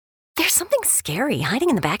There's something scary hiding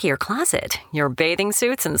in the back of your closet. Your bathing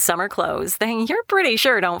suits and summer clothes that you're pretty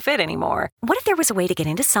sure don't fit anymore. What if there was a way to get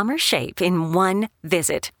into summer shape in one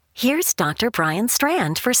visit? Here's Dr. Brian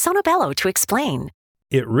Strand for Sonobello to explain.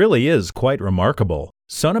 It really is quite remarkable.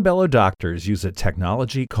 Sonobello doctors use a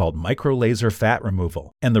technology called microlaser fat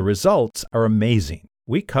removal, and the results are amazing.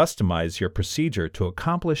 We customize your procedure to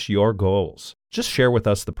accomplish your goals. Just share with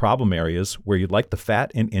us the problem areas where you'd like the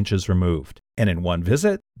fat in inches removed. And in one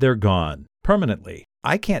visit, they're gone, permanently.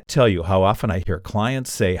 I can't tell you how often I hear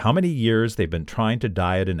clients say how many years they've been trying to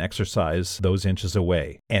diet and exercise those inches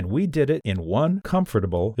away. And we did it in one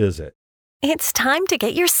comfortable visit. It's time to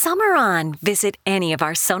get your summer on. Visit any of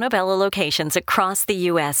our Sonobello locations across the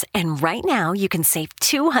U.S., and right now you can save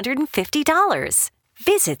 $250.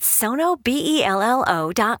 Visit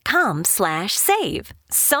sonobello.com/save.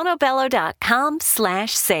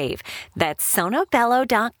 sonobello.com/save. That's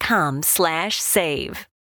sonobello.com/save.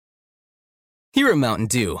 Here at Mountain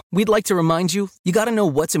Dew, we'd like to remind you, you gotta know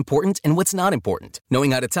what's important and what's not important.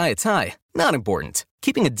 Knowing how to tie a tie, not important.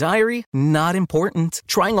 Keeping a diary, not important.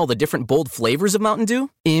 Trying all the different bold flavors of Mountain Dew,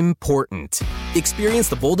 important. Experience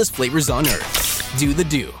the boldest flavors on Earth. Do the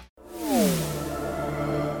Dew.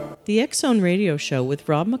 The X Zone Radio Show with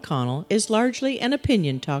Rob McConnell is largely an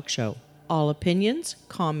opinion talk show. All opinions,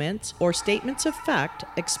 comments, or statements of fact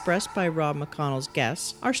expressed by Rob McConnell's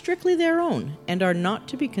guests are strictly their own and are not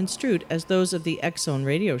to be construed as those of the X Zone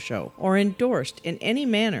Radio Show or endorsed in any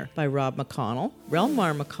manner by Rob McConnell,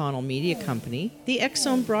 Relmar McConnell Media Company, the X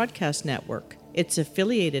Zone Broadcast Network, its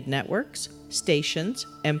affiliated networks, stations,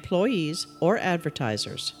 employees, or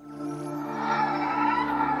advertisers.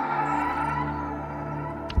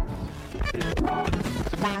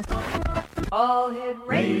 All Hit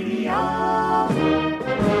Radio.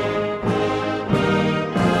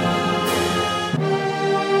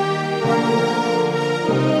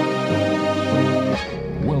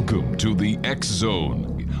 Welcome to the X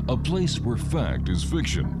Zone, a place where fact is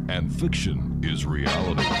fiction and fiction is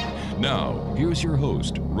reality. Now, here's your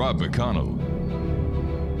host, Rob McConnell.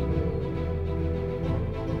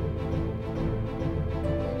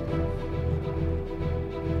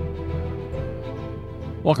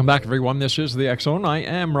 Welcome back, everyone. This is the X Zone. I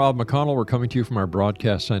am Rob McConnell. We're coming to you from our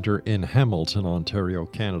broadcast center in Hamilton, Ontario,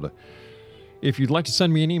 Canada. If you'd like to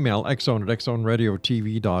send me an email,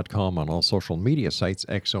 xzone@xzoneradiotv.com, on all social media sites,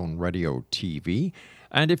 Xzone Radio TV.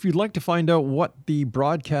 And if you'd like to find out what the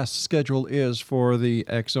broadcast schedule is for the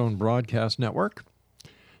X Zone Broadcast Network,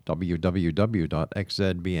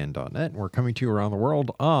 www.xzbn.net. We're coming to you around the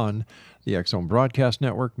world on the X Zone Broadcast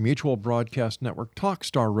Network, Mutual Broadcast Network,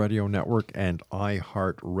 Talkstar Radio Network, and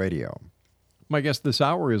iHeartRadio. My guest this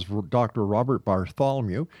hour is Dr. Robert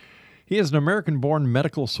Bartholomew. He is an American-born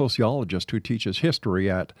medical sociologist who teaches history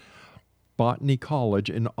at Botany College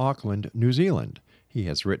in Auckland, New Zealand. He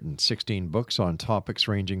has written 16 books on topics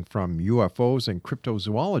ranging from UFOs and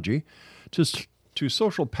cryptozoology to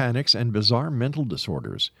social panics and bizarre mental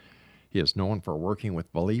disorders. He is known for working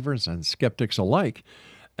with believers and skeptics alike,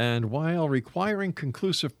 and while requiring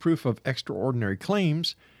conclusive proof of extraordinary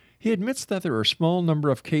claims, he admits that there are a small number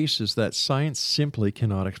of cases that science simply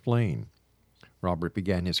cannot explain. Robert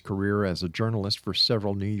began his career as a journalist for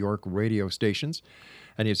several New York radio stations,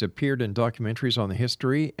 and he has appeared in documentaries on the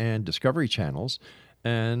History and Discovery channels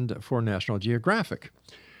and for National Geographic.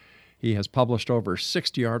 He has published over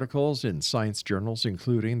 60 articles in science journals,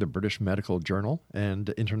 including the British Medical Journal and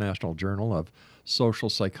International Journal of Social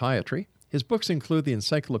Psychiatry. His books include the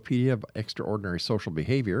Encyclopedia of Extraordinary Social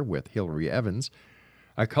Behavior with Hilary Evans,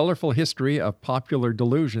 A Colorful History of Popular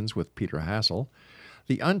Delusions with Peter Hassel,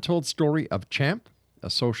 The Untold Story of Champ, A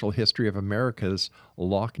Social History of America's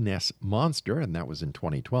Loch Ness Monster, and that was in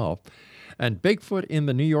 2012, and Bigfoot in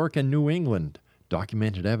the New York and New England,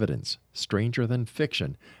 Documented Evidence, Stranger Than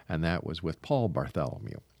Fiction, and that was with Paul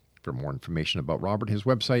Bartholomew. For more information about Robert, his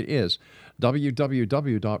website is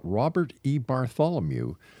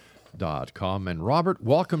www.robertebartholomew.com. And Robert,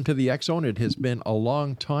 welcome to the X Zone. It has been a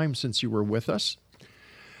long time since you were with us.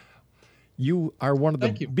 You are one of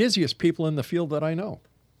the busiest people in the field that I know.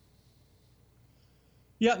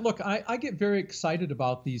 Yeah, look, I get very excited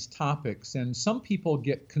about these topics, and some people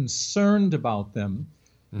get concerned about them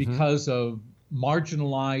because of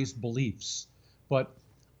marginalized beliefs. But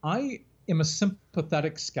I am a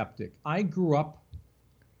sympathetic skeptic. I grew up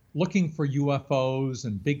looking for UFOs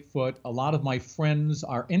and Bigfoot. A lot of my friends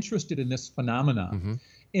are interested in this phenomenon.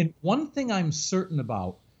 And one thing I'm certain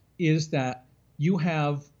about is that you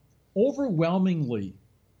have overwhelmingly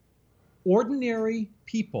ordinary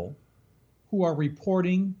people who are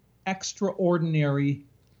reporting extraordinary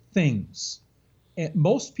things.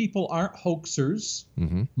 most people aren't hoaxers.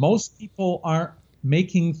 Most people aren't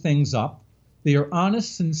making things up. They are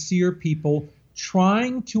honest, sincere people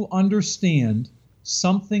trying to understand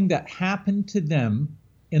something that happened to them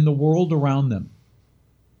in the world around them.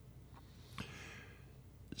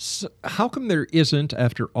 So how come there isn't,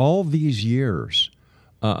 after all these years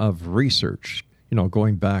of research,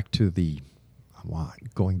 going back to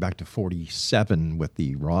 47 with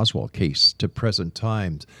the Roswell case to present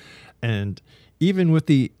times, and even with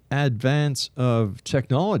the advance of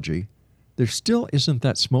technology, there still isn't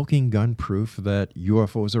that smoking gun proof that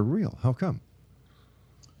UFOs are real? How come?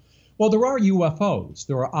 Well, there are UFOs.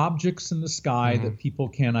 There are objects in the sky that people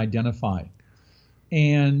can identify.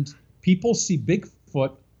 And people see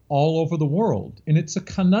Bigfoot all over the world. And it's a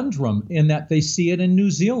conundrum in that they see it in New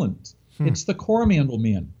Zealand. It's the Coromandel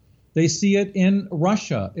Man. They see it in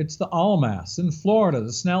Russia. It's the Almas. In Florida,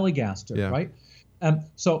 the Snallygaster, right?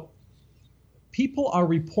 So people are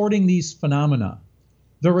reporting these phenomena.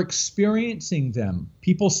 They're experiencing them.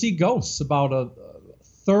 People see ghosts. About a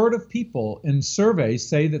third of people in surveys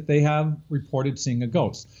say that they have reported seeing a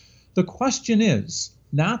ghost. The question is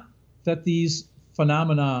not that these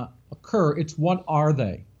phenomena occur, it's what are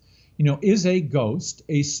they? Is a ghost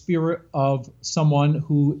a spirit of someone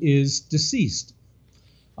who is deceased?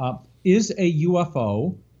 Is a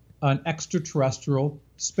UFO an extraterrestrial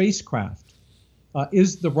spacecraft?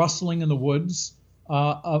 Is the rustling in the woods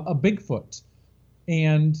a Bigfoot?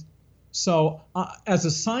 And so as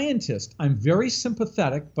a scientist, I'm very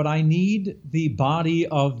sympathetic, but I need the body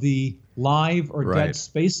of the live or dead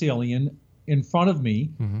space alien in front of me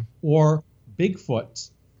or Bigfoot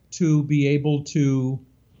to be able to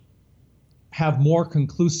have more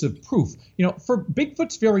conclusive proof. For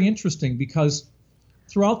Bigfoot's very interesting because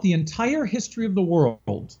throughout the entire history of the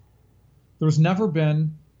world, there's never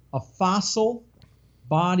been a fossil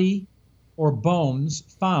body or bones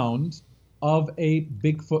found of a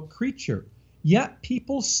Bigfoot creature. Yet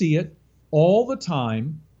people see it all the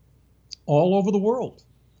time, all over the world.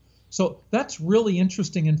 So that's really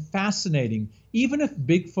interesting and fascinating. Even if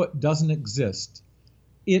Bigfoot doesn't exist,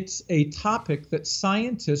 it's a topic that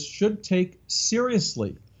scientists should take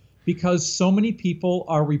seriously because so many people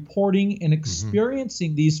are reporting and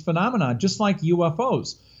experiencing these phenomena, just like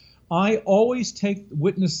UFOs. I always take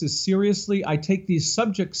witnesses seriously. I take these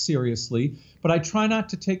subjects seriously, but I try not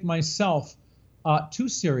to take myself too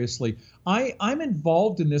seriously. I'm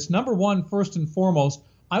involved in this. Number one, first and foremost,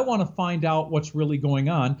 I want to find out what's really going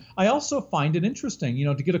on. I also find it interesting,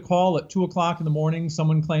 to get a call at 2 o'clock in the morning,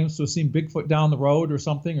 someone claims to have seen Bigfoot down the road or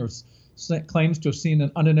something, or claims to have seen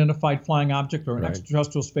an unidentified flying object or an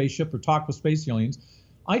extraterrestrial spaceship or talk with space aliens.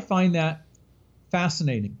 I find that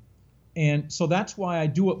fascinating. And so that's why I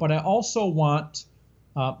do it. But I also want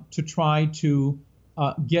to try to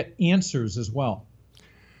get answers as well.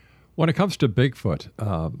 When it comes to Bigfoot,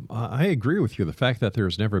 I agree with you. The fact that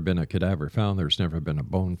there's never been a cadaver found, there's never been a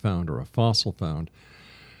bone found or a fossil found,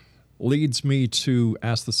 leads me to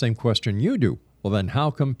ask the same question you do. Well, then how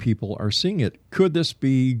come people are seeing it? Could this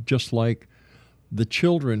be just like the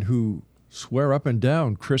children who swear up and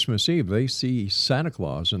down Christmas Eve they see Santa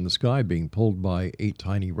Claus in the sky being pulled by 8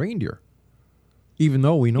 tiny reindeer, even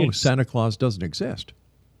though we know Santa Claus doesn't exist?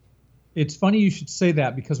 It's funny you should say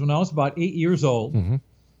that because when I was about 8 years old,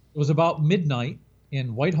 it was about midnight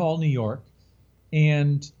in Whitehall, New York,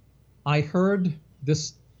 and I heard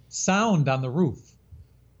this sound on the roof.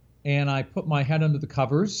 And I put my head under the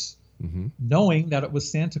covers, knowing that it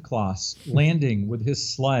was Santa Claus landing with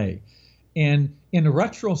his sleigh. And in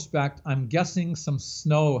retrospect, I'm guessing some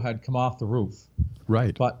snow had come off the roof.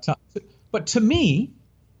 Right. But to me,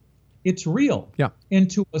 it's real. Yeah.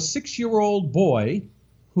 And to a 6-year-old boy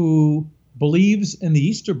who believes in the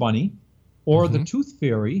Easter Bunny or the Tooth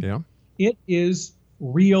Fairy, it is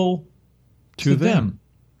real to them.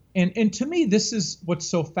 And to me, this is what's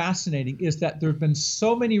so fascinating is that there have been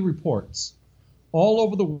so many reports all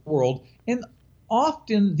over the world, and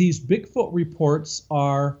often these Bigfoot reports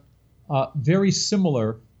are very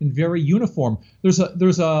similar and very uniform. There's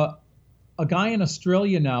a guy in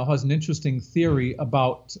Australia now who has an interesting theory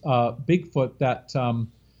about Bigfoot, that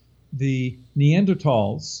the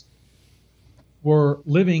Neanderthals were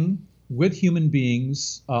living with human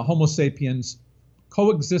beings, Homo sapiens,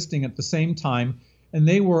 coexisting at the same time, and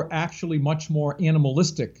they were actually much more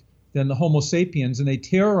animalistic than the Homo sapiens, and they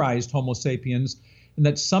terrorized Homo sapiens, and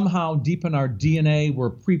that somehow deep in our DNA we're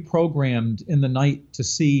pre-programmed in the night to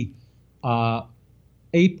see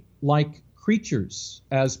ape-like creatures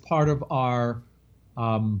as part of our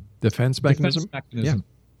defense mechanism. Yeah.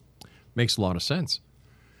 Makes a lot of sense.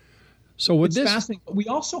 So with it's fascinating. But we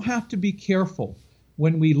also have to be careful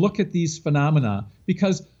when we look at these phenomena,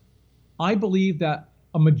 because I believe that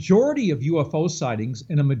a majority of UFO sightings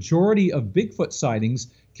and a majority of Bigfoot sightings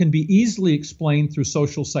can be easily explained through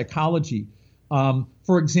social psychology.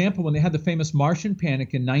 For example, when they had the famous Martian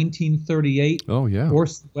Panic in 1938,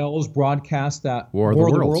 Orson Welles broadcast that War of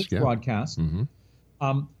the Worlds broadcast. And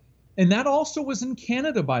that also was in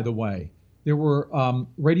Canada, by the way. There were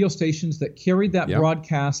radio stations that carried that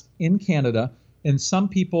broadcast in Canada, and some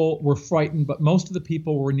people were frightened, but most of the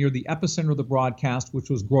people were near the epicenter of the broadcast, which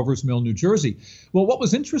was Grover's Mill, New Jersey. Well, what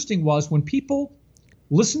was interesting was when people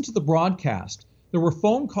listened to the broadcast, there were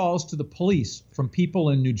phone calls to the police from people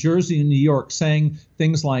in New Jersey and New York saying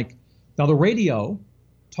things like, now the radio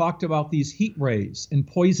talked about these heat rays and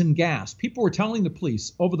poison gas. People were telling the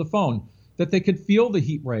police over the phone that they could feel the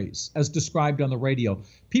heat rays as described on the radio.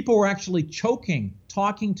 People were actually choking,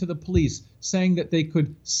 talking to the police, saying that they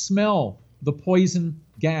could smell the poison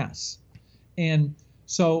gas. And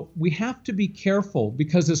so we have to be careful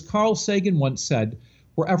because, as Carl Sagan once said,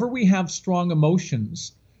 wherever we have strong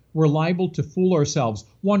emotions, we're liable to fool ourselves.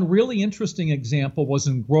 One really interesting example was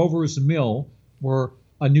in Grover's Mill,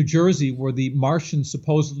 New Jersey, where the Martians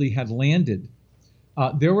supposedly had landed.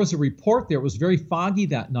 There was a report there. It was very foggy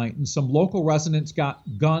that night, and some local residents got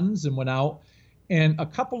guns and went out, and a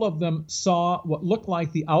couple of them saw what looked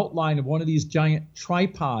like the outline of one of these giant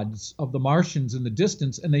tripods of the Martians in the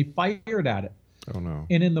distance, and they fired at it. Oh, no.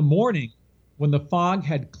 And in the morning, when the fog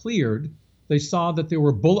had cleared, they saw that there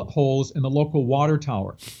were bullet holes in the local water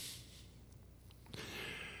tower.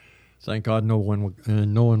 Thank God no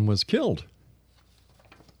one was killed.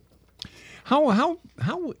 How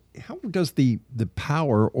does the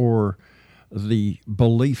power or the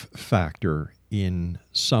belief factor in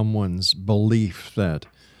someone's belief that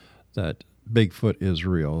Bigfoot is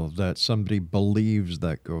real, that somebody believes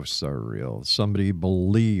that ghosts are real, somebody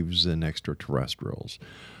believes in extraterrestrials,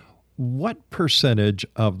 what percentage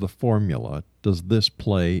of the formula does this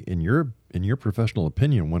play in your professional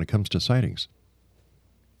opinion when it comes to sightings?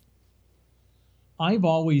 I've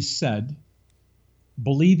always said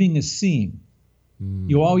believing is seeing.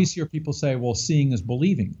 You always hear people say, well, seeing is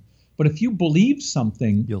believing. But if you believe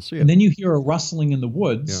something, you'll see it. And then you hear a rustling in the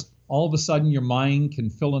woods, all of a sudden your mind can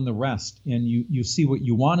fill in the rest and you see what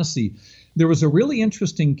you want to see. There was a really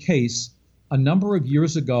interesting case a number of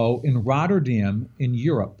years ago in Rotterdam in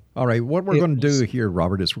Europe. All right, what we're going to do here,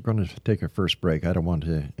 Robert, is we're going to take a first break. I don't want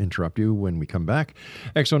to interrupt you when we come back.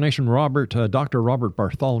 Exonation Dr. Robert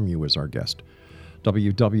Bartholomew is our guest.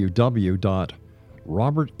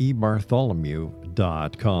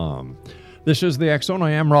 www.robertebartholomew.com. This is the X Zone.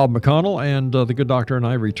 I am Rob McConnell, and the good doctor and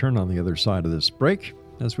I return on the other side of this break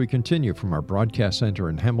as we continue from our broadcast center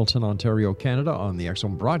in Hamilton, Ontario, Canada, on the X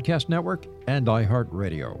Zone Broadcast Network and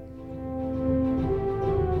iHeartRadio.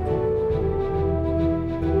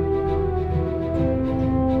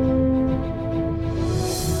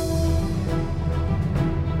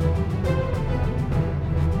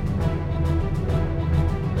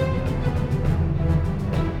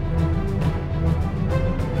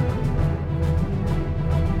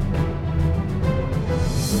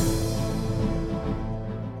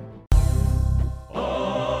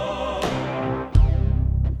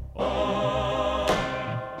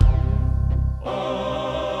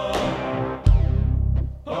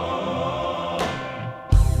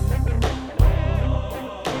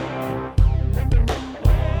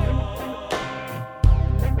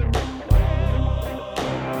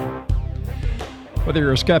 Whether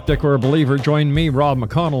you're a skeptic or a believer, join me, Rob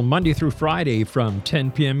McConnell, Monday through Friday from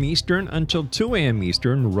 10 p.m. Eastern until 2 a.m.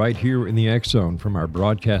 Eastern, right here in the X Zone from our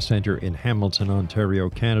broadcast center in Hamilton, Ontario,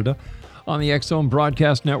 Canada, on the X Zone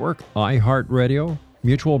Broadcast Network, iHeartRadio,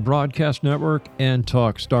 Mutual Broadcast Network, and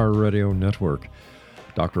Talkstar Radio Network.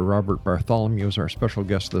 Dr. Robert Bartholomew is our special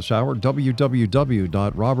guest this hour.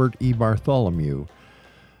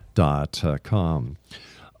 www.robertebartholomew.com.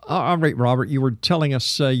 All right, Robert, you were telling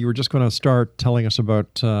us, you were just going to start telling us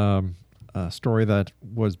about a story that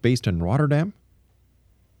was based in Rotterdam?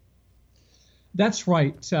 That's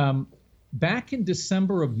right. Back in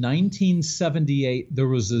December of 1978, there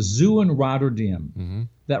was a zoo in Rotterdam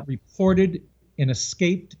that reported an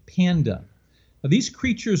escaped panda. Now, these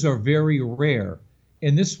creatures are very rare,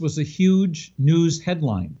 and this was a huge news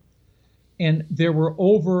headline. And there were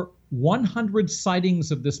over 100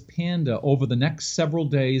 sightings of this panda over the next several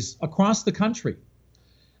days across the country.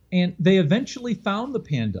 And they eventually found the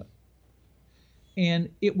panda. And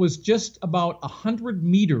it was just about 100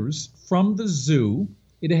 meters from the zoo.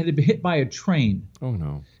 It had been hit by a train. Oh,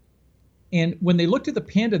 no. And when they looked at the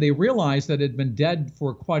panda, they realized that it had been dead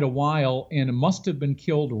for quite a while, and it must have been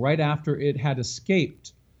killed right after it had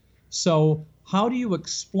escaped. So how do you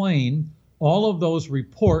explain all of those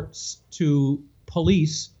reports to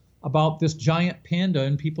police about this giant panda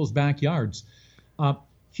in people's backyards?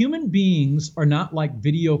 Human beings are not like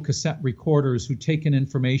video cassette recorders who take in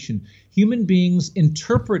information. Human beings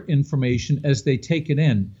interpret information as they take it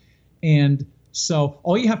in. And so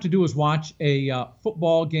all you have to do is watch a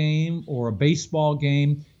football game or a baseball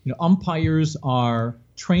game. Umpires are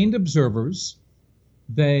trained observers.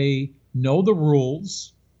 They know the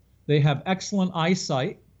rules. They have excellent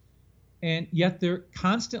eyesight, and yet they're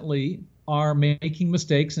constantly are making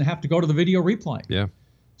mistakes and have to go to the video replay. Yeah.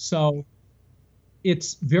 So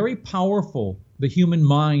it's very powerful, the human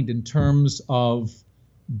mind, in terms of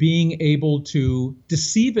being able to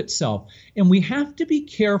deceive itself. And we have to be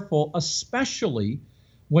careful, especially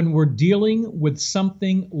when we're dealing with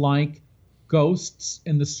something like ghosts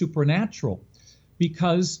and the supernatural.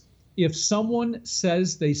 Because if someone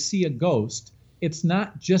says they see a ghost, it's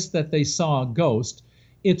not just that they saw a ghost,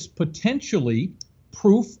 it's potentially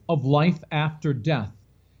proof of life after death.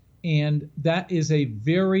 And that is a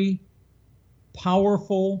very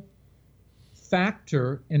powerful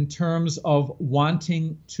factor in terms of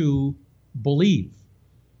wanting to believe.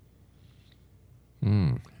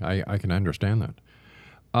 I can understand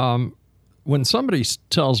that. When somebody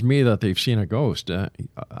tells me that they've seen a ghost,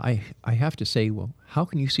 I have to say, well, how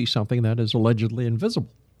can you see something that is allegedly invisible?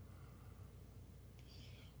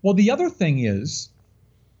 Well, the other thing is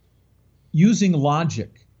using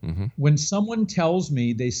logic. When someone tells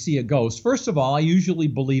me they see a ghost, first of all, I usually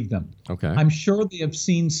believe them. Okay. I'm sure they have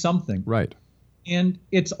seen something. Right. And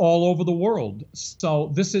it's all over the world.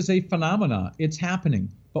 So this is a phenomena. It's happening.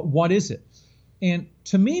 But what is it? And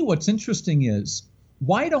to me, what's interesting is,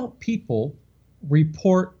 why don't people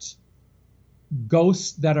report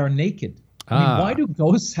ghosts that are naked? I mean, why do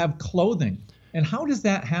ghosts have clothing? And how does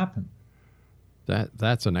that happen?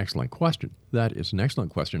 That's an excellent question. That is an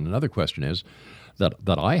excellent question. Another question is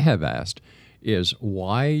that I have asked is,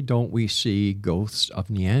 why don't we see ghosts of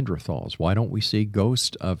Neanderthals? Why don't we see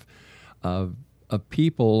ghosts of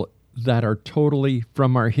people that are totally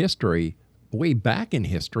from our history, way back in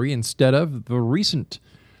history, instead of the recent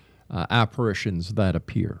apparitions that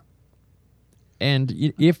appear?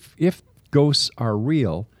 And if ghosts are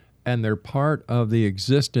real and they're part of the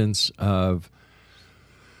existence of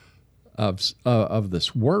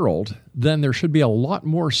this world, then there should be a lot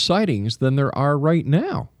more sightings than there are right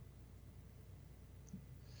now.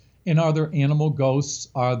 And are there animal ghosts?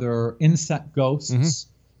 Are there insect ghosts?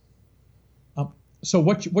 So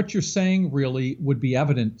what you're saying really would be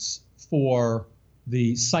evidence for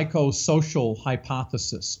the psychosocial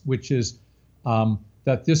hypothesis, which is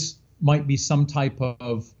that this might be some type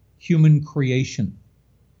of human creation.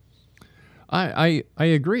 I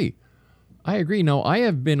agree. I agree. Now, I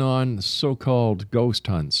have been on so-called ghost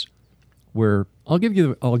hunts where I'll give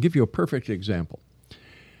you a perfect example.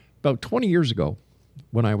 About 20 years ago,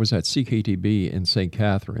 when I was at CKTB in St.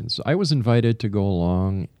 Catharines, I was invited to go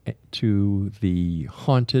along to the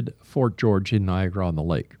haunted Fort George in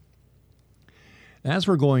Niagara-on-the-Lake. As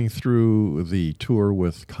we're going through the tour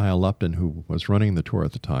with Kyle Upton, who was running the tour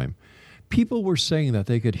at the time, people were saying that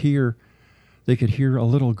they could hear a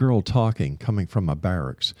little girl talking coming from a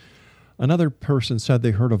barracks. Another person said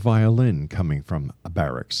they heard a violin coming from a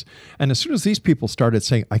barracks. And as soon as these people started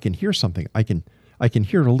saying, I can hear something, I can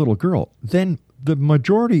hear a little girl, then the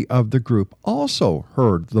majority of the group also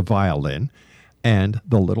heard the violin and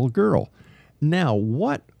the little girl. Now,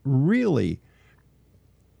 what really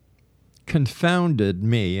confounded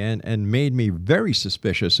me and made me very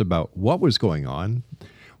suspicious about what was going on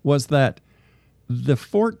was that the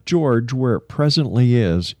Fort George, where it presently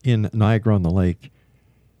is in Niagara-on-the-Lake,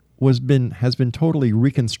 has been totally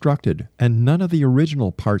reconstructed, and none of the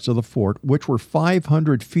original parts of the fort, which were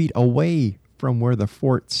 500 feet away from where the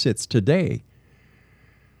fort sits today,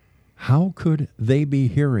 how could they be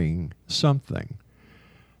hearing something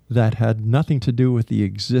that had nothing to do with the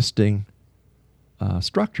existing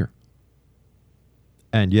structure?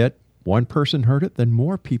 And yet, one person heard it, then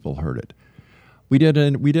more people heard it. We did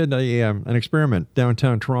an experiment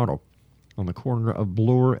downtown Toronto on the corner of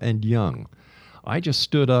Bloor and Yonge. I just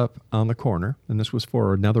stood up on the corner, and this was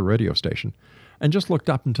for another radio station, and just looked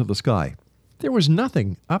up into the sky. There was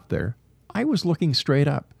nothing up there. I was looking straight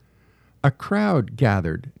up. A crowd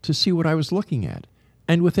gathered to see what I was looking at,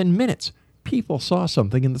 and within minutes, people saw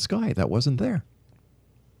something in the sky that wasn't there.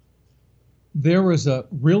 There was a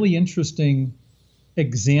really interesting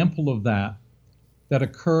example of that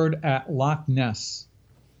occurred at Loch Ness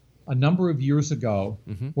a number of years ago,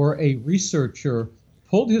 where a researcher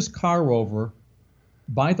pulled his car over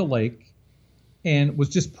by the lake and was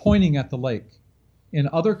just pointing at the lake. and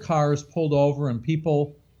other cars pulled over, and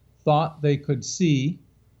people thought they could see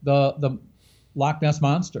the Loch Ness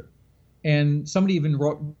Monster. And somebody even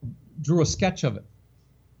drew a sketch of it,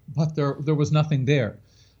 but there was nothing there.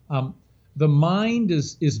 The mind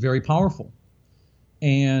is very powerful,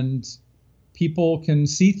 and people can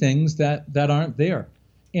see things that aren't there.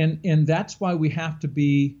 And that's why we have to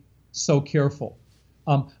be so careful.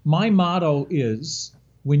 My motto is,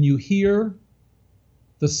 when you hear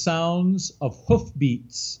the sounds of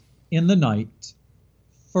hoofbeats in the night,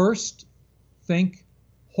 first think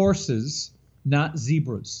horses, not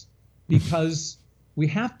zebras, because we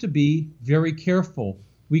have to be very careful.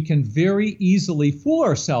 We can very easily fool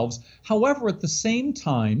ourselves. However, at the same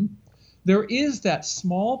time, there is that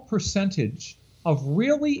small percentage of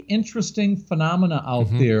really interesting phenomena out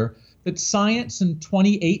there that science in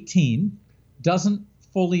 2018 doesn't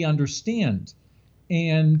fully understand.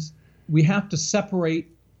 And we have to separate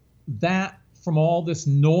that from all this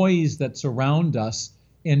noise that's around us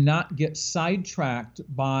and not get sidetracked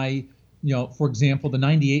by, for example, the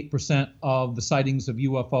 98% of the sightings of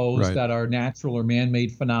UFOs that are natural or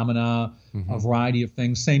man-made phenomena, a variety of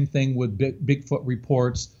things. Same thing with Bigfoot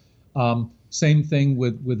reports. Same thing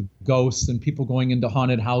with ghosts and people going into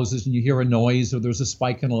haunted houses and you hear a noise or there's a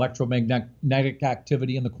spike in electromagnetic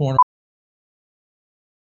activity in the corner.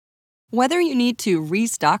 Whether you need to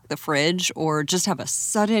restock the fridge or just have a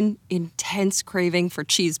sudden, intense craving for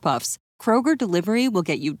cheese puffs, Kroger Delivery will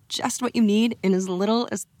get you just what you need in as little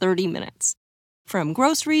as 30 minutes. From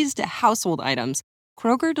groceries to household items,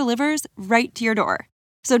 Kroger delivers right to your door.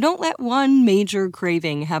 So don't let one major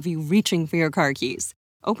craving have you reaching for your car keys.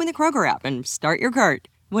 Open the Kroger app and start your cart,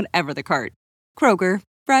 whatever the cart. Kroger,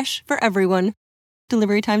 fresh for everyone.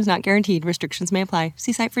 Delivery times not guaranteed. Restrictions may apply.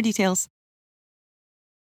 See site for details.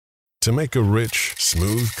 To make a rich,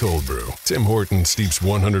 smooth cold brew, Tim Hortons steeps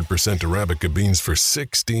 100% Arabica beans for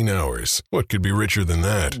 16 hours. What could be richer than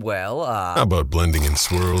that? Well, How about blending in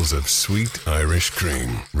swirls of sweet Irish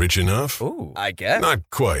cream? Rich enough? Ooh, I guess. Not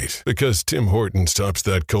quite, because Tim Hortons tops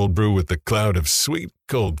that cold brew with the cloud of sweet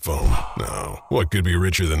cold foam. Now, what could be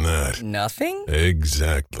richer than that? Nothing?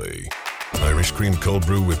 Exactly. Irish cream cold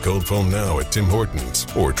brew with cold foam now at Tim Hortons.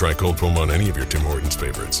 Or try cold foam on any of your Tim Hortons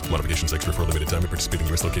favorites. Modifications extra for a limited time at participating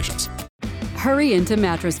U.S. locations. Hurry into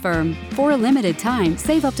Mattress Firm. For a limited time,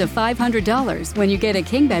 save up to $500 when you get a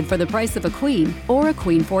king bed for the price of a queen or a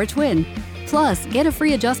queen for a twin. Plus, get a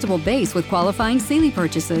free adjustable base with qualifying Sealy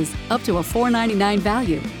purchases, up to a $499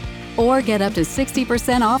 value. Or get up to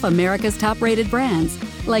 60% off America's top-rated brands,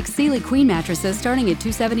 like Sealy Queen mattresses starting at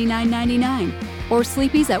 $279.99 or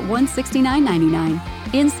Sleepy's at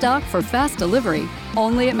 $169.99. In stock for fast delivery,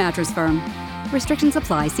 only at Mattress Firm. Restrictions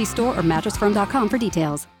apply. See store or mattressfirm.com for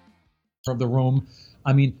details. Of the room.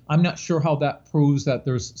 I mean, I'm not sure how that proves that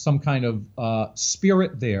there's some kind of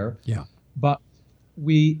spirit there. Yeah. But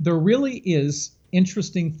there really is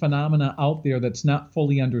interesting phenomena out there that's not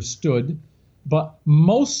fully understood. But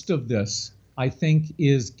most of this, I think,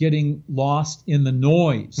 is getting lost in the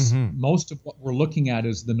noise. Most of what we're looking at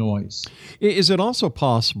is the noise. Is it also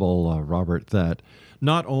possible, Robert, that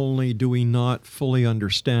not only do we not fully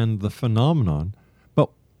understand the phenomenon,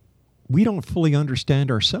 but we don't fully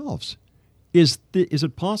understand ourselves? Is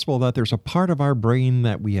it possible that there's a part of our brain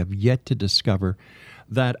that we have yet to discover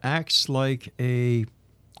that acts like a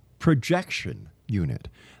projection unit,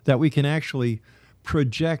 that we can actually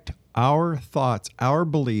project our thoughts, our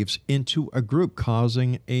beliefs into a group,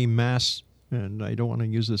 causing a mass, and I don't want to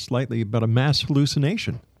use this lightly, but a mass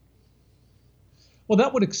hallucination? Well,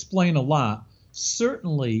 that would explain a lot.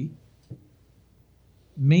 Certainly,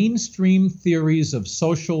 mainstream theories of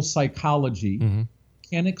social psychology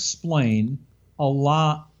can explain a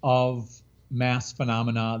lot of mass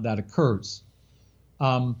phenomena that occurs.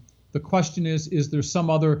 The question is there some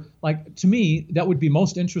other, to me, that would be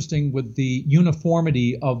most interesting with the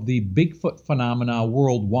uniformity of the Bigfoot phenomena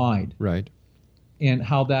worldwide. Right. And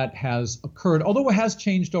how that has occurred, although it has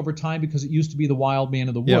changed over time because it used to be the wild man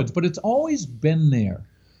of the woods, but it's always been there.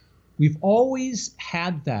 We've always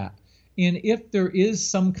had that. And if there is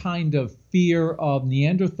some kind of fear of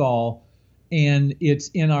Neanderthal and it's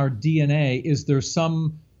in our DNA, is there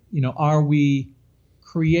some, are we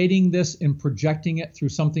creating this and projecting it through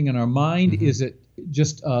something in our mind? Is it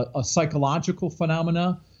just a psychological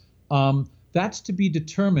phenomena? That's to be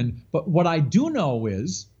determined. But what I do know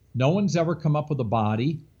is no one's ever come up with a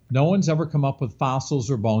body. No one's ever come up with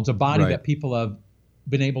fossils or bones, a body that people have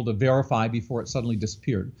been able to verify before it suddenly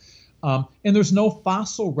disappeared. And there's no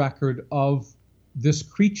fossil record of this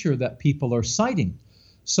creature that people are citing.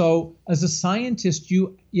 So as a scientist,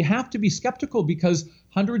 you have to be skeptical because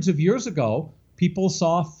hundreds of years ago, people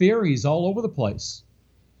saw fairies all over the place.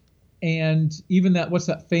 And even what's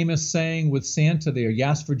that famous saying with Santa there?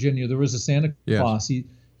 Yes, Virginia, there was a Santa Claus.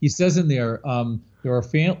 He says in there, there are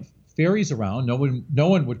fairies around. No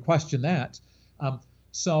one would question that.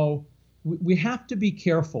 So we have to be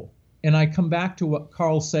careful. And I come back to what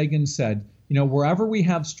Carl Sagan said. Wherever we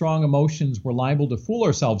have strong emotions, we're liable to fool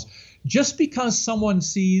ourselves. Just because someone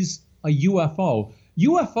sees a UFO,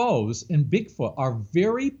 UFOs and Bigfoot are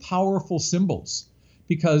very powerful symbols,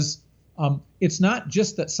 because it's not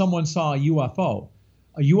just that someone saw a UFO.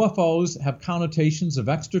 UFOs have connotations of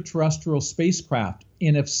extraterrestrial spacecraft.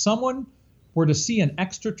 And if someone were to see an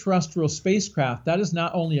extraterrestrial spacecraft, that is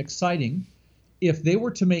not only exciting. If they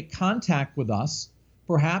were to make contact with us,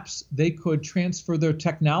 perhaps they could transfer their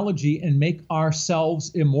technology and make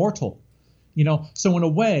ourselves immortal. So in a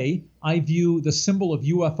way, I view the symbol of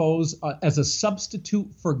UFOs as a substitute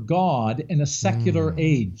for God in a secular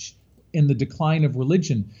age, in the decline of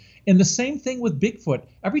religion. And the same thing with Bigfoot.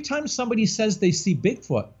 Every time somebody says they see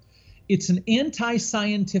Bigfoot, it's an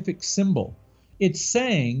anti-scientific symbol. It's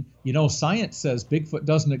saying, science says Bigfoot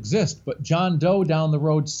doesn't exist, but John Doe down the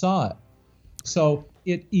road saw it. So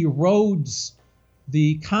it erodes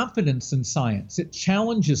the confidence in science. It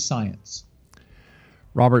challenges science.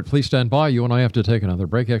 Robert, please stand by. You and I have to take another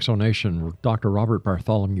break. X Zone Nation, Dr. Robert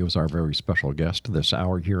Bartholomew is our very special guest this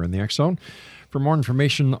hour here in the X Zone. For more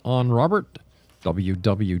information on Robert,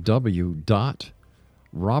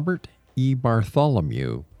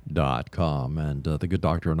 www.robertebartholomew.com. And the good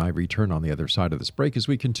doctor and I return on the other side of this break as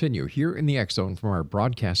we continue here in the X Zone from our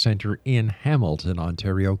broadcast center in Hamilton,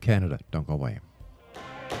 Ontario, Canada. Don't go away.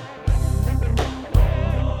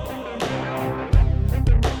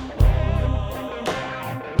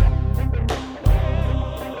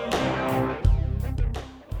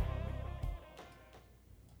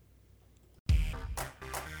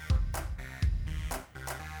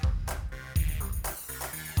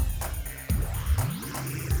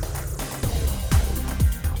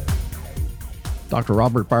 Dr.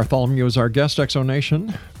 Robert Bartholomew is our guest, X Zone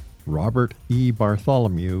Nation.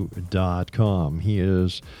 RobertEBartholomew.com. He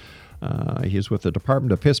is with the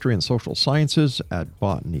Department of History and Social Sciences at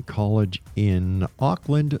Botany College in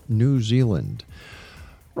Auckland, New Zealand.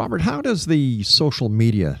 Robert, how does the social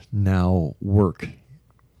media now work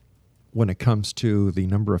when it comes to the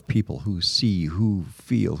number of people who see, who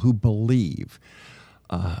feel, who believe?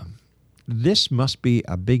 This must be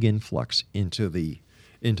a big influx into the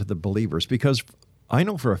believers, because I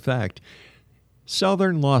know for a fact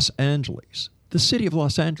southern Los Angeles, the city of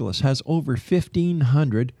Los Angeles, has over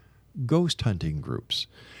 1,500 ghost hunting groups.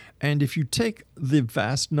 And if you take the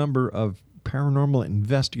vast number of paranormal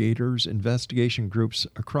investigators, investigation groups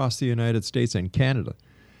across the United States and Canada,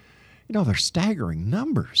 they're staggering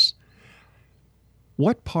numbers.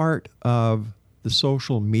 What part of the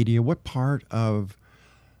social media, what part of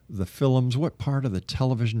the films, what part of the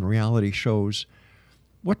television reality shows,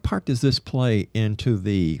 what part does this play into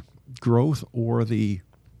the growth or the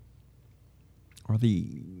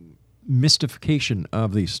mystification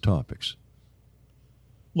of these topics?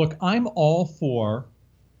 Look, I'm all for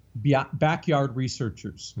backyard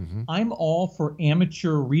researchers. Mm-hmm. I'm all for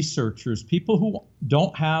amateur researchers, people who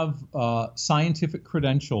don't have scientific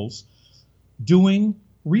credentials doing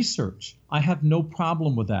research. I have no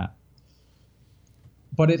problem with that.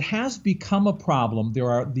 But it has become a problem. There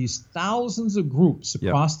are these thousands of groups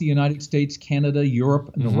across the United States, Canada,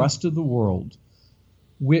 Europe, and the rest of the world,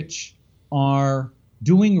 which are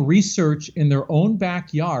doing research in their own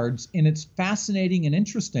backyards, and it's fascinating and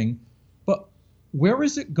interesting. But where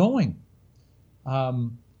is it going?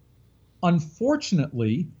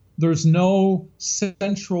 Unfortunately, there's no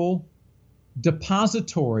central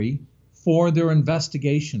depository for their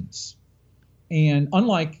investigations. And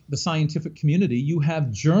unlike the scientific community, you have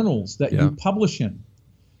journals that you publish in.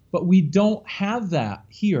 But we don't have that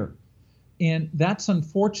here. And that's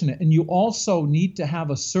unfortunate. And you also need to have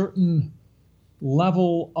a certain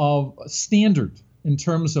level of standard in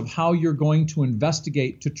terms of how you're going to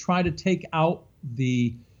investigate, to try to take out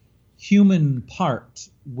the human part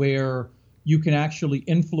where you can actually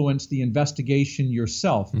influence the investigation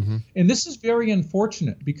yourself. Mm-hmm. And this is very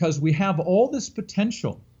unfortunate, because we have all this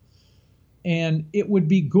potential. And it would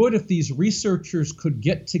be good if these researchers could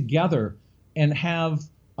get together and have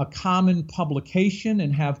a common publication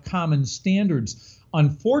and have common standards.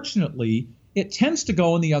 Unfortunately, it tends to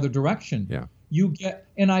go in the other direction. Yeah.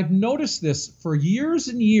 And I've noticed this for years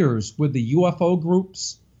and years with the UFO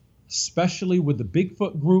groups, especially with the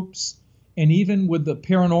Bigfoot groups, and even with the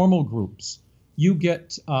paranormal groups. You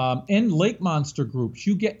get, and lake monster groups,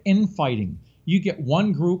 you get infighting. You get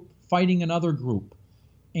one group fighting another group.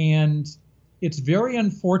 And it's very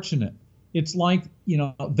unfortunate. It's like,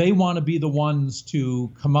 they want to be the ones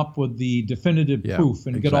to come up with the definitive proof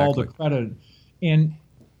and get all the credit. And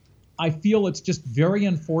I feel it's just very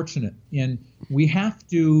unfortunate. And we have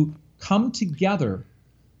to come together,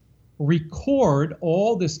 record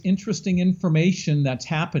all this interesting information that's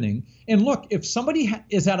happening. And look, if somebody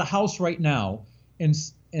is at a house right now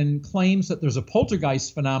and claims that there's a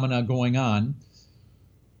poltergeist phenomena going on,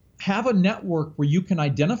 have a network where you can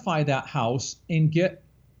identify that house and get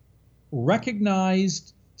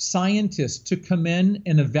recognized scientists to come in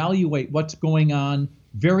and evaluate what's going on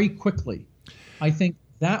very quickly. I think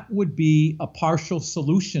that would be a partial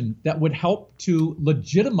solution that would help to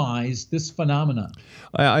legitimize this phenomenon.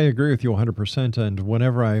 I agree with you 100%. And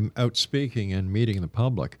whenever I'm out speaking and meeting the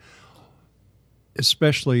public,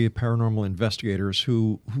 especially paranormal investigators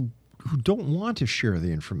who don't want to share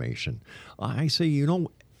the information, I say,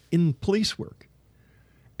 in police work,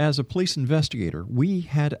 as a police investigator, we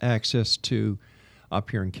had access to, up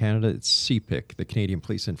here in Canada, it's CPIC, the Canadian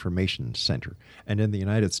Police Information Center. And in the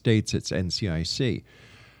United States, it's NCIC.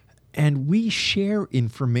 And we share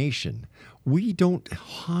information. We don't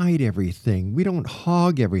hide everything. We don't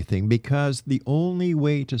hog everything, because the only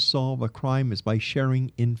way to solve a crime is by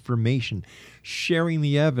sharing information, sharing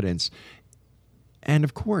the evidence. And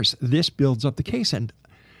of course, this builds up the case. And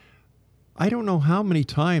I don't know how many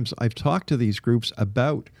times I've talked to these groups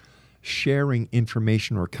about sharing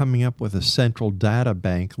information or coming up with a central data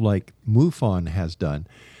bank like MUFON has done.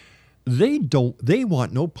 They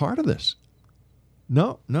want no part of this.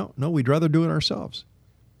 No, we'd rather do it ourselves.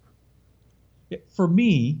 For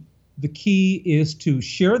me, the key is to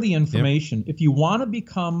share the information. Yep. If you want to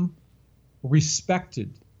become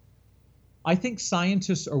respected, I think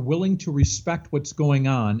scientists are willing to respect what's going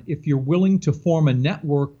on if you're willing to form a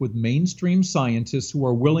network with mainstream scientists who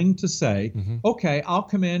are willing to say, okay, I'll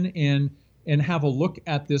come in and have a look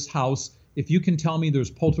at this house if you can tell me there's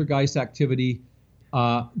poltergeist activity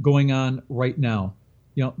going on right now.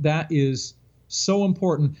 That is so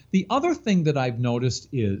important. The other thing that I've noticed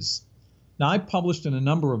is, now I've published in a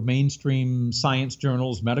number of mainstream science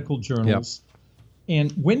journals, medical journals,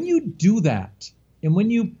 and when you do that, and when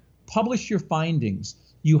you publish your findings,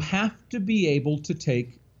 you have to be able to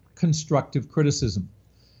take constructive criticism.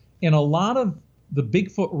 And a lot of the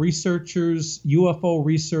Bigfoot researchers, UFO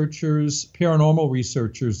researchers, paranormal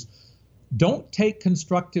researchers don't take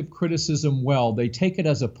constructive criticism well. They take it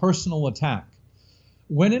as a personal attack,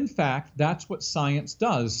 when in fact, that's what science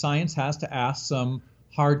does. Science has to ask some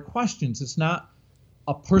hard questions. It's not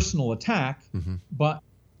a personal attack, but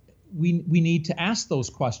we need to ask those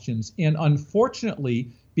questions. And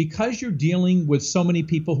unfortunately, because you're dealing with so many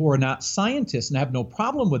people who are not scientists, and I have no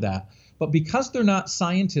problem with that, but because they're not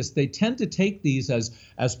scientists, they tend to take these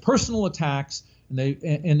as personal attacks,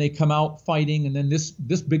 and they come out fighting, and then this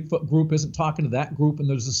Bigfoot group isn't talking to that group, and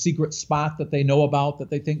there's a secret spot that they know about that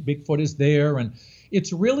they think Bigfoot is there. And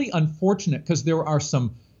it's really unfortunate, because there are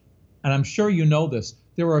some, and I'm sure you know this,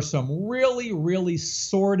 there are some really, really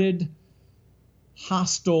sordid,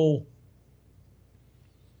 hostile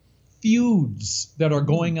feuds that are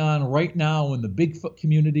going on right now in the Bigfoot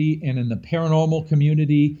community and in the paranormal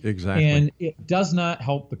community. Exactly. And it does not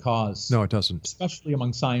help the cause. No, it doesn't. Especially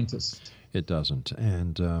among scientists. It doesn't.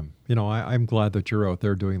 And, I'm glad that you're out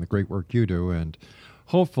there doing the great work you do. And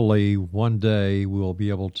hopefully one day we'll be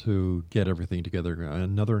able to get everything together.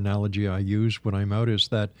 Another analogy I use when I'm out is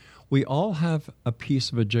that we all have a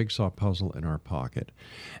piece of a jigsaw puzzle in our pocket.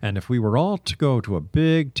 And if we were all to go to a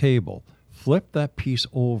big table, flip that piece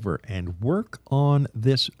over and work on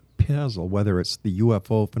this puzzle, whether it's the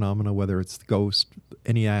UFO phenomena, whether it's the ghost,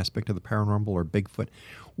 any aspect of the paranormal or Bigfoot,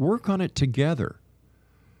 work on it together,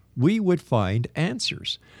 we would find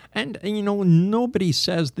answers. And nobody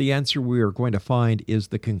says the answer we are going to find is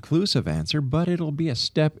the conclusive answer, but it'll be a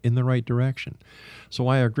step in the right direction. So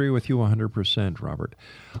I agree with you 100%, Robert.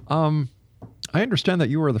 I understand that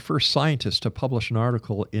you were the first scientist to publish an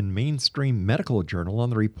article in mainstream medical journal on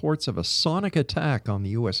the reports of a sonic attack on the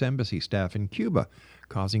U.S. Embassy staff in Cuba,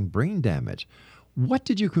 causing brain damage. What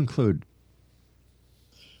did you conclude?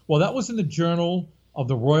 Well, that was in the Journal of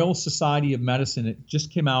the Royal Society of Medicine. It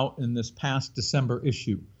just came out in this past December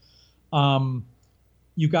issue.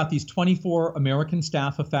 You got these 24 American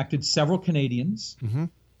staff affected, several Canadians.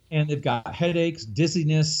 And they've got headaches,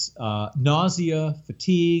 dizziness, nausea,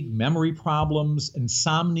 fatigue, memory problems,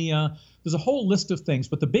 insomnia. There's a whole list of things,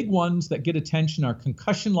 but the big ones that get attention are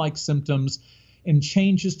concussion-like symptoms and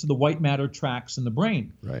changes to the white matter tracts in the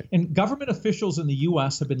brain. Right. And government officials in the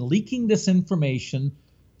U.S. have been leaking this information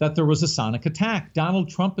that there was a sonic attack. Donald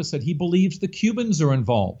Trump has said he believes the Cubans are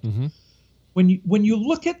involved. When you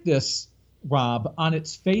look at this, Rob, on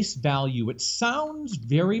its face value, it sounds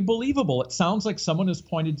very believable. It sounds like someone has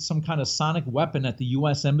pointed some kind of sonic weapon at the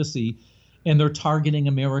U.S. Embassy and they're targeting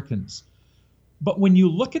Americans. But when you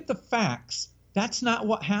look at the facts, that's not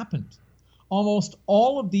what happened. Almost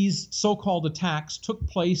all of these so-called attacks took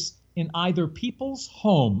place in either people's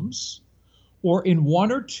homes or in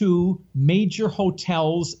one or two major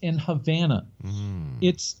hotels in Havana.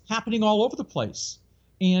 It's happening all over the place.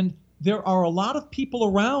 And there are a lot of people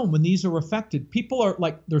around when these are affected. People are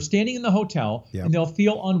like, they're standing in the hotel and they'll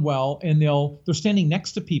feel unwell, and they're standing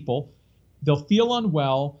next to people. They'll feel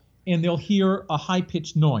unwell and they'll hear a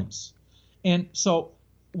high-pitched noise. And so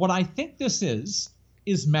what I think this is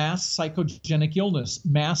mass psychogenic illness,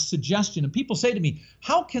 mass suggestion. And people say to me,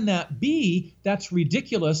 how can that be? That's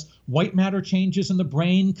ridiculous. White matter changes in the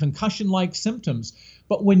brain, concussion-like symptoms.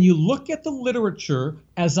 But when you look at the literature,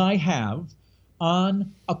 as I have,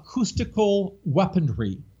 on acoustical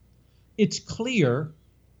weaponry, it's clear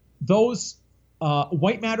those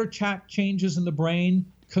white matter changes in the brain,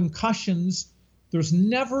 concussions, there's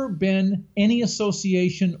never been any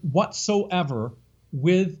association whatsoever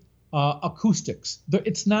with acoustics.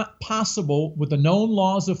 It's not possible with the known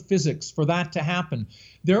laws of physics for that to happen.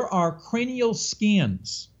 There are cranial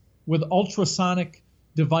scans with ultrasonic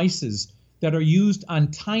devices that are used on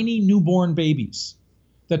tiny newborn babies.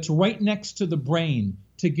 That's right next to the brain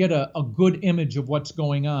to get a good image of what's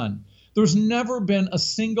going on. There's never been a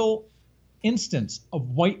single instance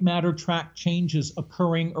of white matter tract changes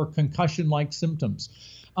occurring or concussion-like symptoms.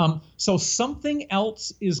 So something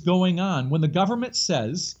else is going on. When the government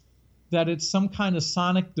says that it's some kind of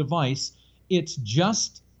sonic device, it's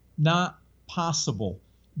just not possible.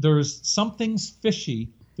 Something's fishy.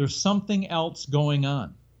 There's something else going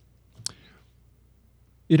on.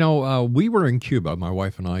 You know, we were in Cuba, my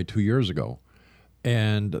wife and I, 2 years ago,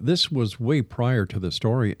 and this was way prior to the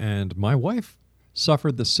story, and my wife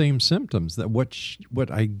suffered the same symptoms that what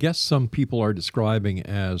I guess some people are describing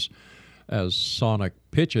as sonic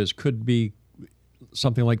pitches could be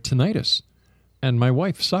something like tinnitus. And my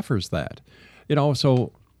wife suffers that. You know,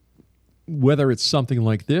 so whether it's something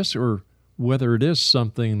like this or whether it is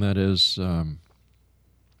something that is,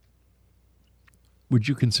 would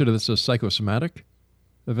you consider this a psychosomatic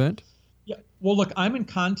event? Yeah. Well, look, I'm in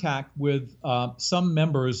contact with some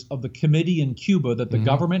members of the committee in Cuba that the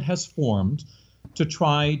government has formed to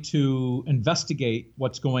try to investigate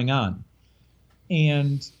what's going on.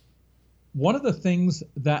 And one of the things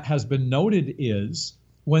that has been noted is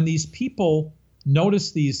when these people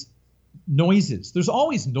notice these noises, there's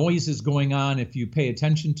always noises going on if you pay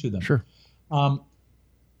attention to them. Sure.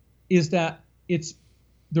 Is that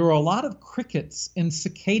there are a lot of crickets and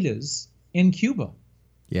cicadas in Cuba.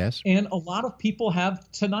 Yes. And a lot of people have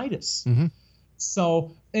tinnitus.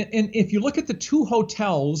 So, and if you look at the two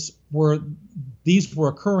hotels where these were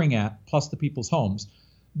occurring at, plus the people's homes,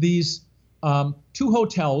 these two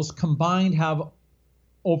hotels combined have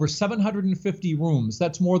over 750 rooms.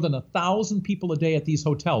 That's more than 1,000 people a day at these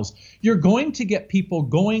hotels. You're going to get people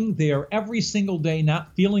going there every single day,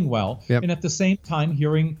 not feeling well, and at the same time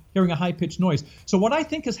hearing a high-pitched noise. So what I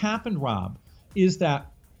think has happened, Rob, is that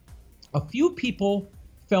a few people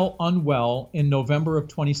felt unwell in November of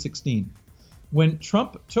 2016. When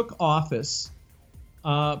Trump took office,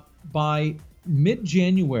 by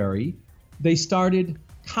mid-January, they started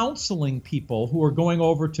counseling people who are going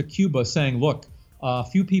over to Cuba saying, look, a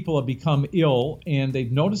few people have become ill and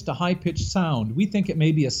they've noticed a high-pitched sound. We think it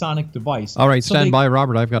may be a sonic device. All right, stand by,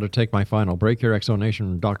 Robert. I've got to take my final break here.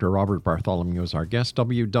 Exonation, Dr. Robert Bartholomew is our guest.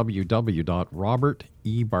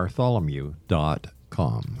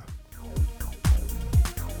 www.robertebartholomew.com.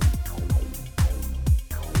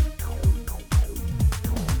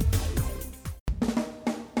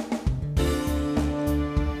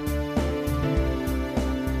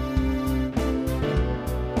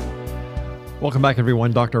 Welcome back,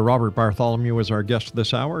 everyone. Dr. Robert Bartholomew is our guest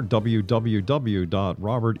this hour.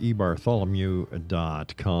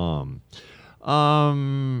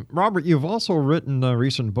 www.robertebartholomew.com. Robert, you've also written a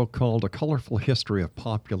recent book called A Colorful History of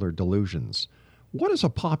Popular Delusions. What is a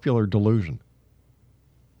popular delusion?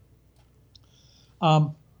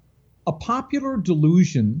 A popular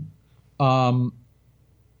delusion,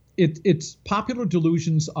 it's popular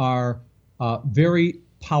delusions are very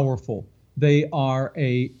powerful. They are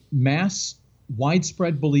a mass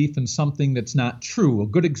widespread belief in something that's not true. A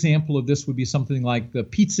good example of this would be something like the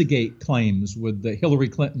Pizzagate claims with the Hillary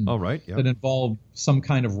Clinton that involved some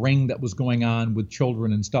kind of ring that was going on with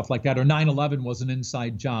children and stuff like that, or 9/11 was an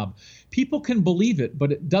inside job. People can believe it,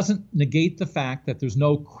 but it doesn't negate the fact that there's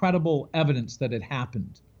no credible evidence that it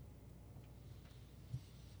happened.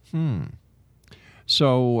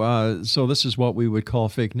 So this is what we would call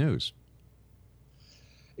fake news.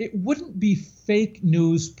 It wouldn't be fake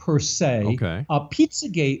news per se. Okay.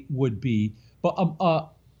 Pizzagate would be, but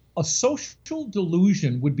a social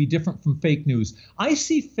delusion would be different from fake news. I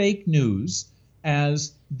see fake news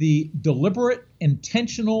as the deliberate,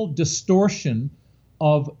 intentional distortion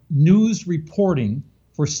of news reporting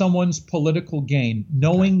for someone's political gain,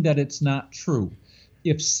 knowing that it's not true.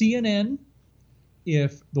 If CNN,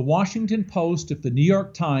 if the Washington Post, if the New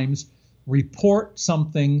York Times report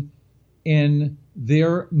something in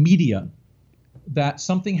their media that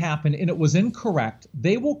something happened and it was incorrect,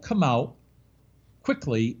 they will come out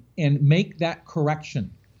quickly and make that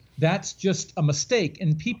correction. That's just a mistake.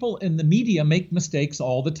 And people in the media make mistakes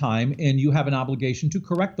all the time, and you have an obligation to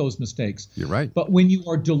correct those mistakes. You're right. But when you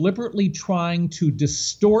are deliberately trying to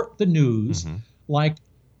distort the news, like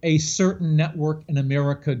a certain network in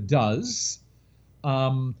America does,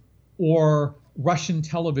 or Russian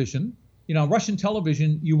television, Russian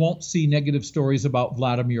television, you won't see negative stories about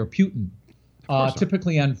Vladimir Putin.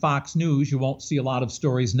 Typically on Fox News, you won't see a lot of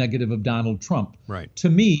stories negative of Donald Trump. Right. To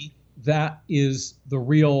me, that is the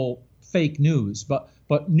real fake news. But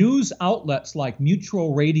news outlets like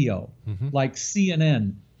Mutual Radio, like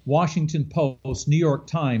CNN, Washington Post, New York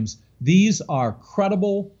Times, these are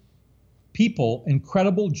credible people and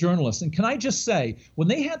credible journalists. And can I just say, when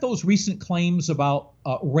they had those recent claims about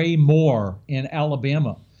Ray Moore in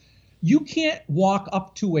Alabama, you can't walk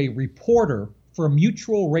up to a reporter for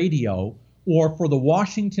Mutual Radio or for the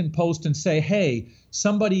Washington Post and say, hey,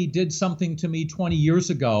 somebody did something to me 20 years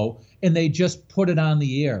ago, and they just put it on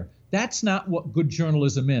the air. That's not what good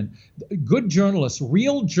journalism is. Good journalists,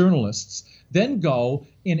 real journalists, then go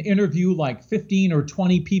and interview like 15 or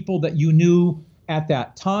 20 people that you knew at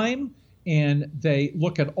that time, and they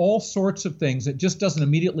look at all sorts of things. It just doesn't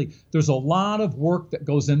immediately. There's a lot of work that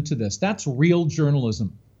goes into this. That's real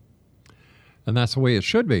journalism. And that's the way it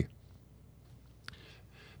should be.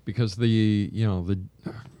 Because the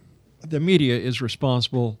media is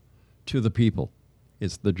responsible to the people.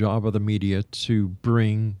 It's the job of the media to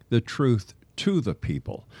bring the truth to the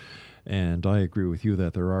people. And I agree with you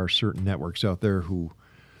that there are certain networks out there who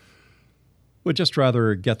would just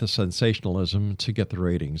rather get the sensationalism to get the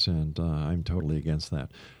ratings, and I'm totally against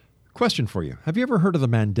that. Question for you. Have you ever heard of the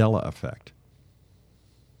Mandela effect?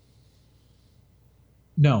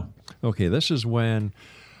 No. Okay, this is when...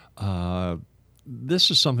 this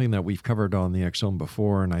is something that we've covered on the X Zone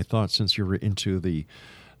before, and I thought since you're into the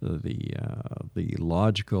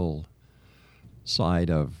logical side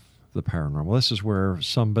of the paranormal, this is where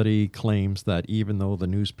somebody claims that even though the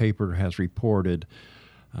newspaper has reported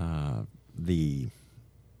the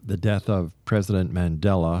death of President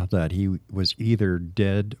Mandela, that he was either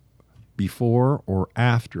dead before or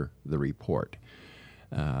after the report.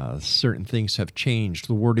 Certain things have changed.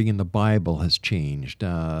 The wording in the Bible has changed.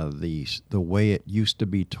 The way it used to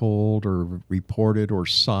be told or reported or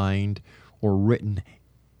signed or written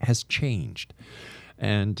has changed.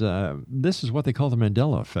 And this is what they call the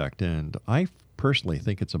Mandela effect. And I personally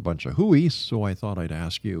think it's a bunch of hooey, so I thought I'd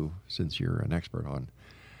ask you, since you're an expert on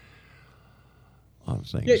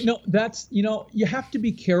things. Yeah, no, that's, you have to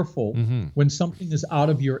be careful when something is out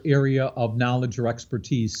of your area of knowledge or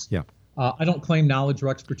expertise. Yeah. I don't claim knowledge or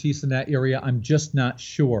expertise in that area. I'm just not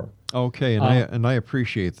sure. Okay, and I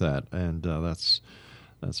appreciate that, and that's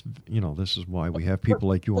this is why we have people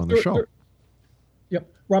like you on the show. Yep,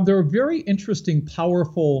 Rob. There are very interesting,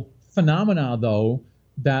 powerful phenomena, though,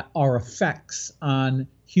 that are effects on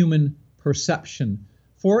human perception.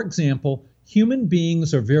 For example, human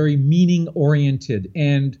beings are very meaning-oriented,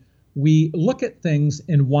 and we look at things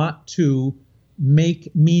and want to make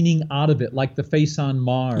meaning out of it, like the face on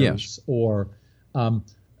Mars. Yes. Or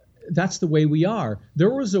that's the way we are. There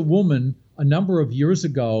was a woman a number of years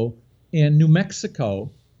ago in New Mexico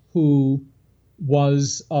who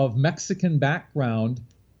was of Mexican background,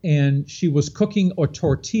 and she was cooking a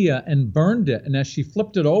tortilla and burned it. And as she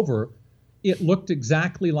flipped it over, it looked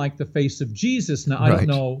exactly like the face of Jesus. Now, I don't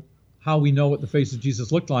know how we know what the face of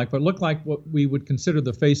Jesus looked like, but it looked like what we would consider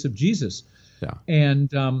the face of Jesus. Yeah.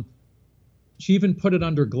 And she even put it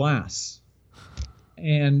under glass.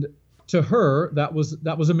 And to her, that was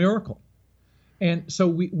a miracle. And so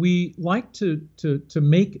we like to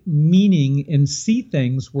make meaning and see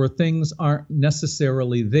things where things aren't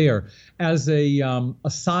necessarily there. As a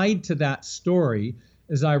aside to that story,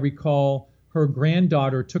 as I recall, her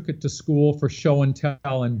granddaughter took it to school for show and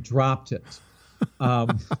tell and dropped it.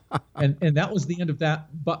 And that was the end of that.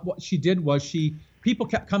 But what she did was people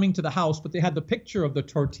kept coming to the house, but they had the picture of the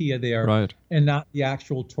tortilla there, right, and not the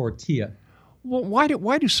actual tortilla. Well,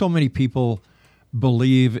 why do so many people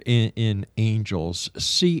believe in angels,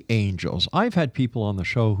 see angels. I've had people on the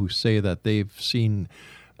show who say that they've seen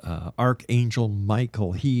Archangel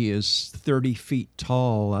Michael. He is 30 feet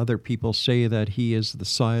tall. Other people say that he is the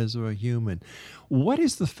size of a human. What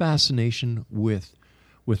is the fascination with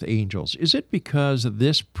angels? Is it because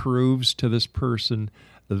this proves to this person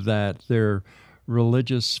that their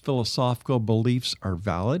religious, philosophical beliefs are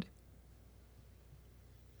valid?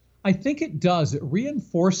 I think it does. It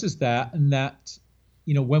reinforces that, and that,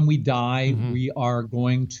 when we die, we are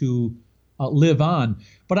going to live on.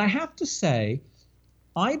 But I have to say,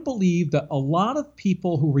 I believe that a lot of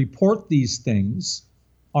people who report these things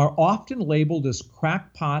are often labeled as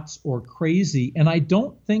crackpots or crazy, and I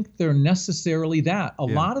don't think they're necessarily that. A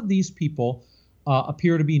lot of these people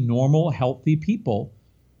appear to be normal, healthy people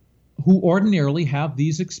who ordinarily have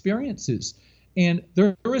these experiences. And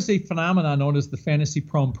there is a phenomenon known as the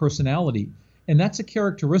fantasy-prone personality, and that's a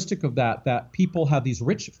characteristic of that people have these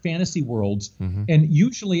rich fantasy worlds, and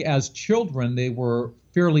usually as children they were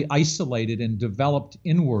fairly isolated and developed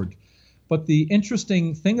inward. But the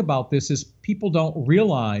interesting thing about this is people don't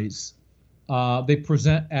realize they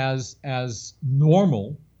present as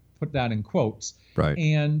normal, put that in quotes. Right.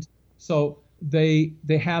 And so they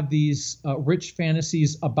have these rich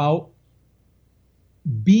fantasies about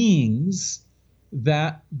beings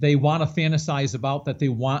that they want to fantasize about, that they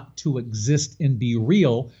want to exist and be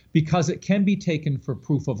real, because it can be taken for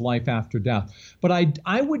proof of life after death. But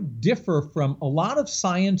I would differ from a lot of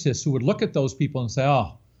scientists who would look at those people and say,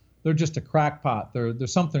 oh, they're just a crackpot.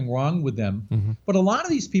 There's something wrong with them. But a lot of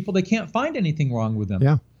these people, they can't find anything wrong with them.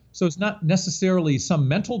 Yeah. So it's not necessarily some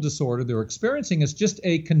mental disorder they're experiencing. It's just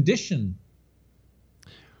a condition.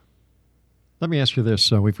 Let me ask you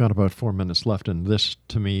this. We've got about 4 minutes left, and this,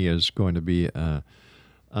 to me, is going to be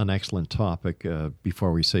an excellent topic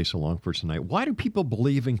before we say so long for tonight. Why do people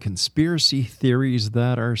believe in conspiracy theories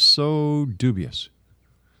that are so dubious?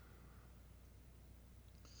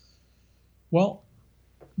 Well,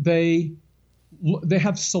 they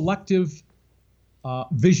have selective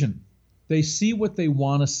vision. They see what they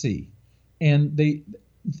want to see. And the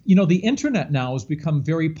internet now has become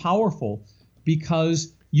very powerful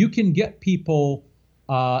because you can get people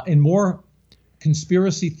in more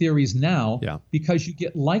conspiracy theories now because you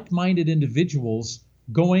get like-minded individuals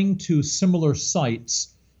going to similar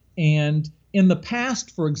sites. And in the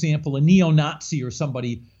past, for example, a neo-Nazi or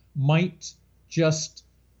somebody might just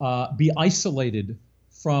be isolated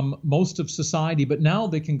from most of society, but now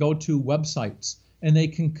they can go to websites and they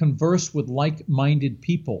can converse with like-minded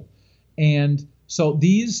people. And so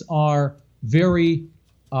these are very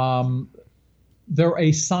they're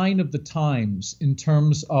a sign of the times in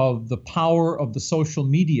terms of the power of the social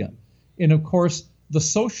media. And of course, the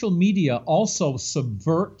social media also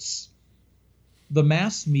subverts the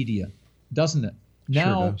mass media, doesn't it?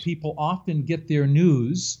 Now people often get their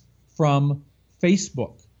news from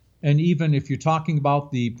Facebook. And even if you're talking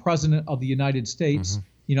about the President of the United States,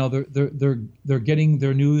 they're getting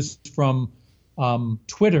their news from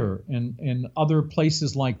Twitter and other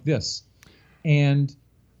places like this. And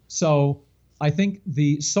so I think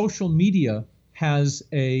the social media has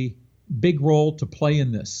a big role to play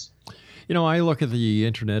in this. I look at the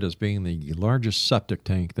internet as being the largest septic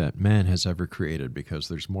tank that man has ever created, because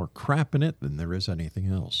there's more crap in it than there is anything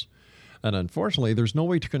else. And unfortunately, there's no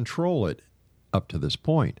way to control it up to this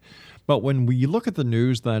point. But when we look at the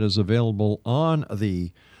news that is available on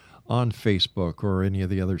Facebook or any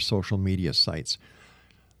of the other social media sites,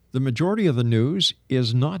 the majority of the news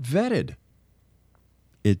is not vetted.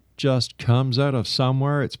 It just comes out of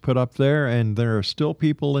somewhere, it's put up there, and there are still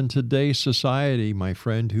people in today's society, my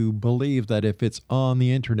friend, who believe that if it's on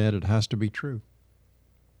the internet, it has to be true.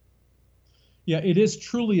 Yeah, it is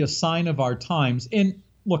truly a sign of our times. And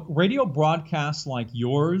look, radio broadcasts like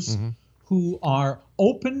yours, who are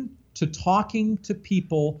open to talking to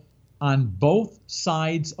people on both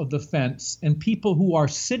sides of the fence and people who are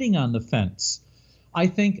sitting on the fence, I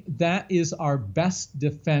think that is our best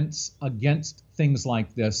defense against things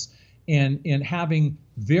like this, and having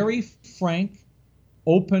very frank,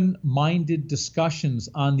 open-minded discussions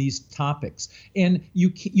on these topics. And you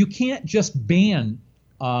can't just ban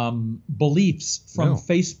beliefs from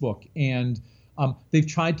Facebook, and they've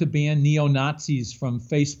tried to ban neo-Nazis from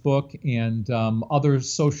Facebook and other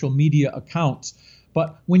social media accounts.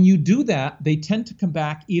 But when you do that, they tend to come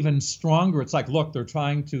back even stronger. It's like, look, they're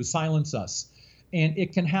trying to silence us. And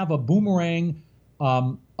it can have a boomerang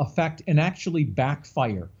effect and actually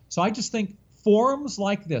backfire. So I just think forums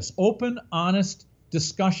like this, open, honest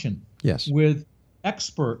discussion with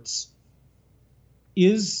experts,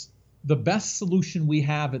 is the best solution we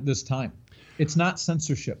have at this time. It's not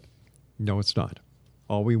censorship. No, it's not.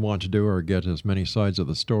 All we want to do are get as many sides of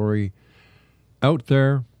the story out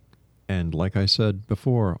there. And like I said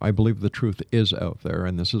before, I believe the truth is out there.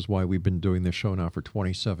 And this is why we've been doing this show now for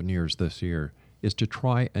 27 years this year, is to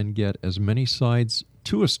try and get as many sides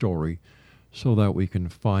to a story so that we can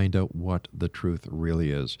find out what the truth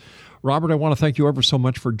really is. Robert, I want to thank you ever so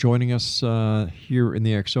much for joining us here in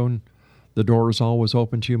the X Zone. The door is always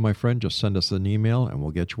open to you, my friend. Just send us an email and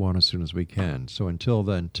we'll get you on as soon as we can. So until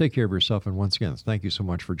then, take care of yourself. And once again, thank you so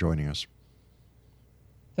much for joining us.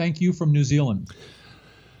 Thank you from New Zealand.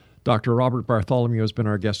 Dr. Robert Bartholomew has been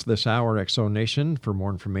our guest this hour, X Zone Nation. For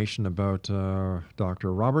more information about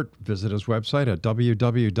Dr. Robert, visit his website at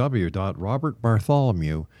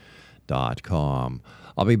www.robertbartholomew.com.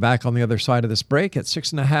 I'll be back on the other side of this break at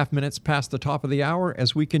 6.5 minutes past the top of the hour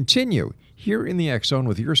as we continue here in the X Zone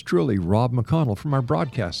with yours truly, Rob McConnell, from our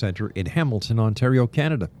broadcast center in Hamilton, Ontario,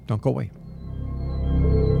 Canada. Don't go away.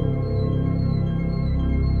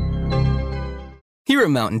 Here at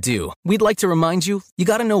Mountain Dew, we'd like to remind you, you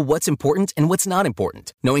gotta know what's important and what's not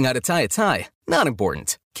important. Knowing how to tie a tie, not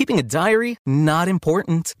important. Keeping a diary, not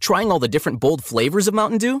important. Trying all the different bold flavors of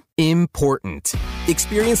Mountain Dew, important.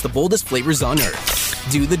 Experience the boldest flavors on Earth.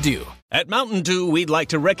 Do the Dew. At Mountain Dew, we'd like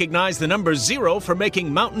to recognize the number 0 for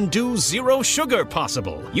making Mountain Dew Zero Sugar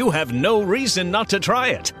possible. You have no reason not to try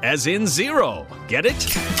it, as in zero. Get it?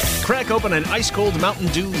 Crack open an ice-cold Mountain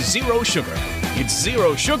Dew Zero Sugar. It's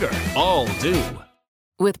zero sugar, all dew.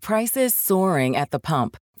 With prices soaring at the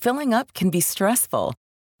pump, filling up can be stressful.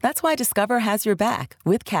 That's why Discover has your back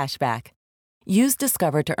with cashback. Use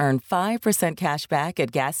Discover to earn 5% cash back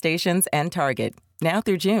at gas stations and Target, now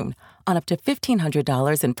through June, on up to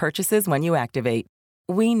 $1,500 in purchases when you activate.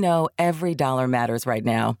 We know every dollar matters right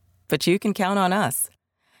now, but you can count on us.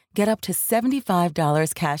 Get up to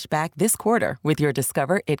 $75 cash back this quarter with your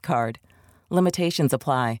Discover It card. Limitations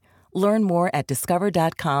apply. Learn more at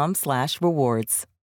discover.com/rewards.